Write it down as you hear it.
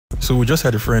So we just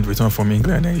had a friend return from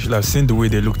England, and you should have seen the way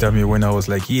they looked at me when I was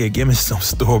like, yeah, give me some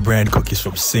store brand cookies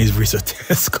from Sainsbury's or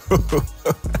Tesco.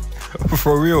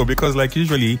 For real, because like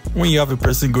usually when you have a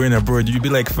person going abroad, you'd be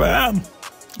like, fam,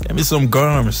 give me some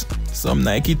Garms, some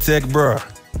Nike Tech, bro,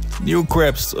 new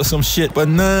crepes or some shit. But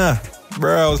nah,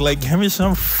 bro, I was like, give me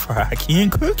some fucking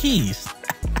cookies.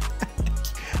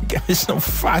 Give me some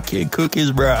fucking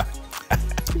cookies, bro.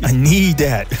 I need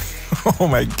that. Oh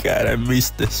my god, I miss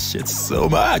this shit so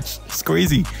much. It's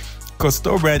crazy. Because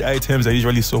store brand items are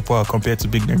usually so poor compared to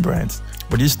big name brands.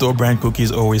 But these store brand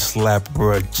cookies always slap,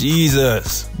 bro.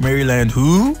 Jesus. Maryland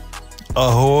who?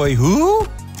 Ahoy who?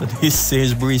 These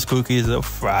Sainsbury's cookies are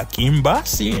fucking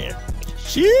bossy.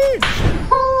 Shit.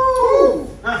 Oh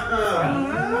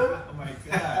my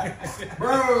god.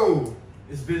 Bro.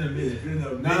 It's been a minute. It's been a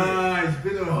minute. Nah, it's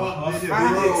been a hot minute,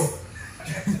 bro.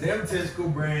 Them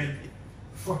Tesco brand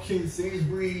fucking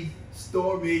Sainsbury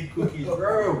store-made cookies,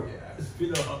 bro. Yeah. It's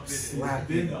been a hot minute. It's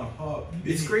been a hot minute.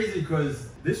 It's crazy because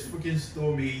this fucking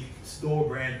store-made,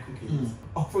 store-brand cookies,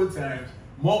 oftentimes,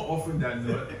 more often than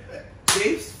not,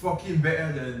 tastes fucking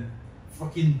better than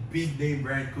fucking big name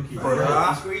brand cookies.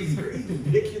 It's crazy.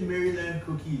 Making Maryland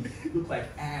cookies look like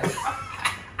ass.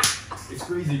 It's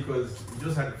crazy because we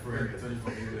just had a friend returning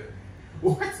from England.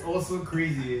 What's also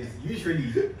crazy is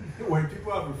usually when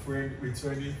people have a friend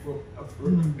returning from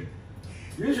abroad,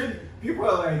 usually people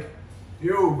are like,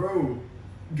 yo bro,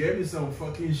 get me some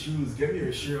fucking shoes, get me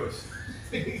a shirt.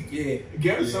 Yeah,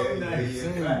 get me something nice.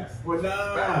 Yeah. But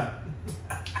nah,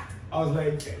 I was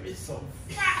like, get me some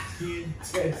fucking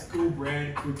Tesco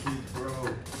brand cookies,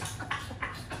 bro.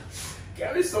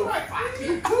 Get me some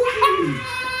fucking cookies.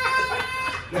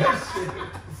 That shit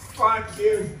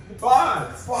fucking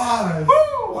boss. Wow.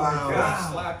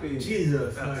 God. Slapping.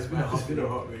 Jesus. It's been a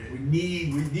hot minute. We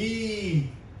need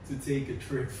to take a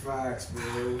trip. Facts,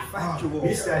 bro. Factual.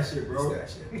 Miss that shit, bro. Miss that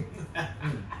shit.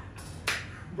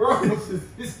 Bro,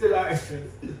 it's hilarious.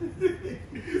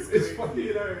 It's fucking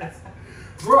hilarious.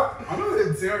 Bro, I'm not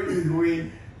gonna tell you the way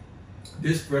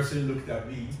this person looked at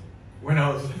me when I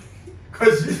was like,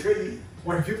 because usually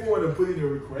when people want to put in a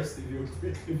request,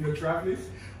 if you're traveling,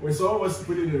 when someone wants to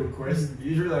put in a request, you're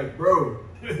usually like, bro,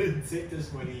 take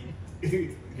this money,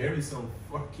 get me some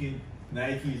fucking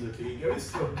Nikes, okay? Get me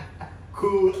some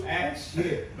cool ass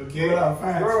shit, okay?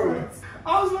 Bro,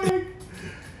 I was like,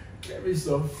 get me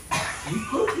some fucking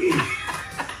cookies.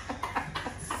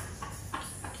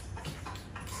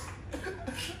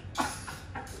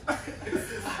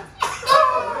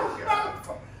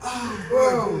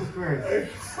 Bro, this is great.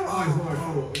 Oh,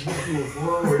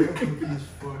 it's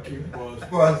fucking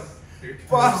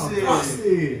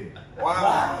busted.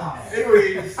 Wow.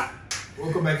 Anyways,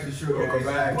 welcome back to the show,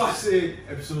 guys. Busted,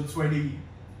 episode 29.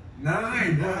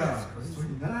 Wow.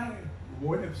 29.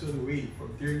 One episode away from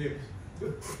 30.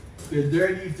 The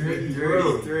dirty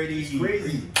 30. It's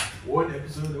crazy. One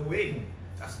episode away.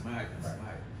 That's mad.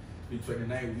 It's been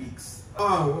 29 weeks.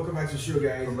 Welcome back to the show,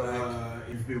 guys.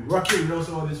 If you've been rocking with us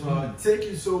all this while, thank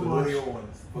you so much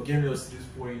for getting us to this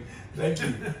point. Thank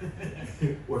you.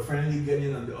 We're finally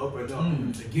getting on the up and up.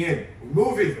 Again, we're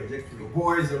moving. The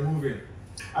boys are moving.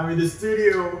 I'm in the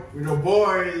studio with the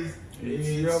boys. It's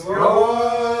your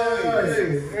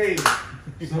boys. Hey.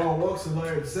 Someone walks along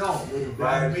himself.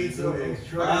 Vibey so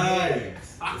extraordinary.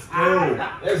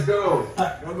 Let's go.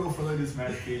 Y'all go follow this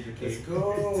man's page, okay? Let's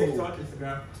go. TikTok,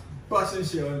 Instagram. Busting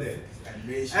shit on there.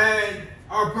 And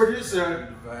our producer,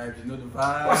 the vibes, you know the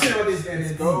vibes. watching all this editing.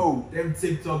 Let's go. Them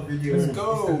TikTok videos, Let's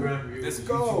go. Instagram videos, Let's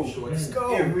go. YouTube shorts, Let's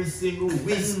go. every single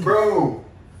week, bro.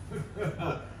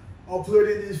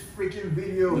 Uploading these freaking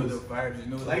videos. You know the vibes, you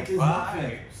know like the it's vibes.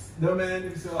 nothing. The man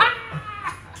himself.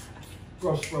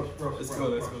 Props. Let's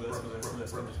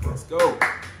go.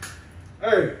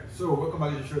 Hey, so welcome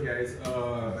back to the show, guys.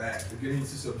 We're getting into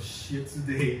some shit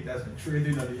today that's been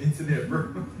trending on the internet,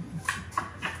 bro.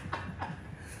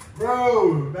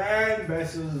 Bro, man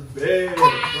versus bad, bro.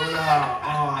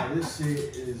 This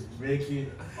shit is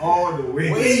making all the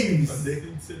waves on the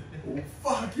internet. Oh,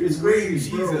 fuck, it's waves,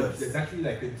 bro. There's actually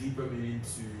like a deeper meaning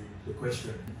to the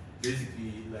question.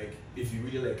 Basically, like if you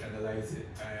really like analyze it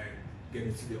and get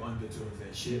into the undertones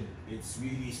and shit, it's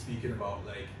really speaking about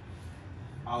like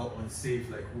how unsafe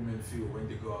like women feel when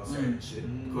they go outside and shit.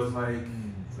 Because like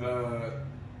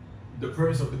the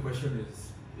premise of the question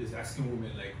is asking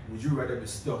women like, would you rather be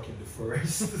stuck in the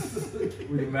forest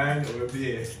with a man or a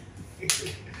bear?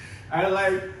 And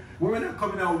like women are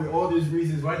coming out with all these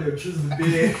reasons why they're choosing the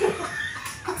bear.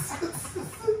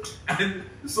 And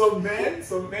some men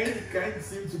can't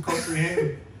seem to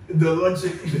comprehend the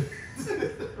logic.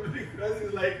 Because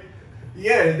it's like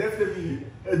Yeah, definitely.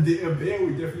 A bear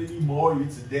would definitely maul you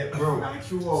to death, bro.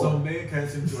 Actual. Some men can't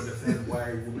seem to understand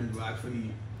why women will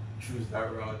actually choose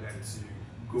that route than to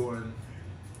go and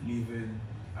leaving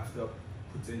after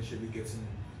potentially getting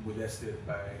molested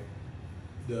by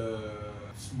the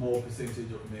small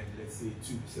percentage of men, let's say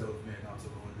 2% of men out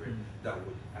of 100, that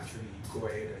would actually go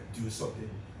ahead and do something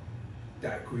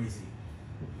that crazy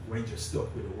when you're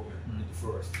stuck with a woman in the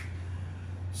forest.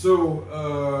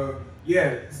 So,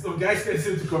 yeah, some guys can't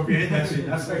seem to comprehend that shit.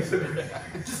 That's why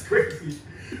it's just crazy.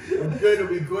 I'm going to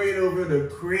be going over the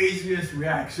craziest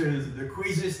reactions, the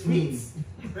craziest tweets.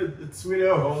 The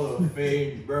Twitter Hall of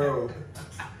Fame, bro.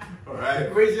 Alright.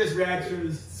 The craziest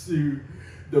reactions to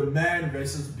the man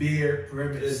versus bear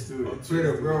premise on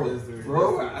Twitter, bro.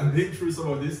 Bro, I've been through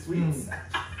some of these tweets.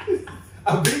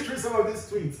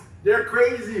 They're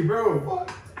crazy, bro.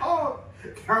 What? Oh,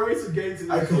 can't wait to get into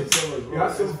this. You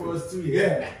got some for us too,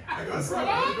 yeah. I got some.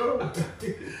 Let's go.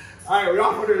 Alright,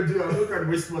 without further ado, I'm not going to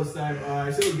waste much time.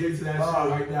 I say we'll get into that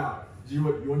shit right now. Do you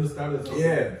want to start us off?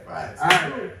 Yeah. Right.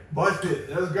 Alright, bust it.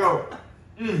 Let's go.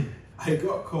 I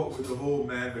got caught with the whole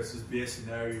man versus bear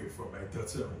scenario for my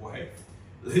daughter and wife.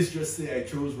 Let's just say I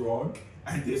chose wrong,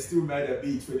 and they're still mad at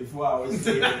me 24 hours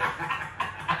later.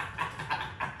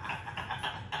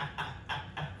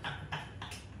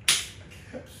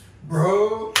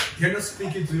 Bro, they're not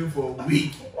speaking to him for a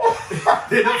week.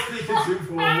 They're not speaking to him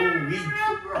for a whole week,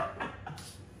 bro.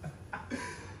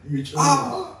 You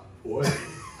chose. What?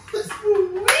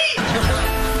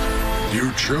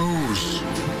 You chose.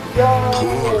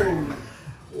 Yo!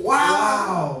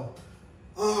 Wow!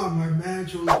 Oh, my man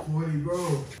chose 40,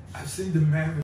 bro. I've seen the man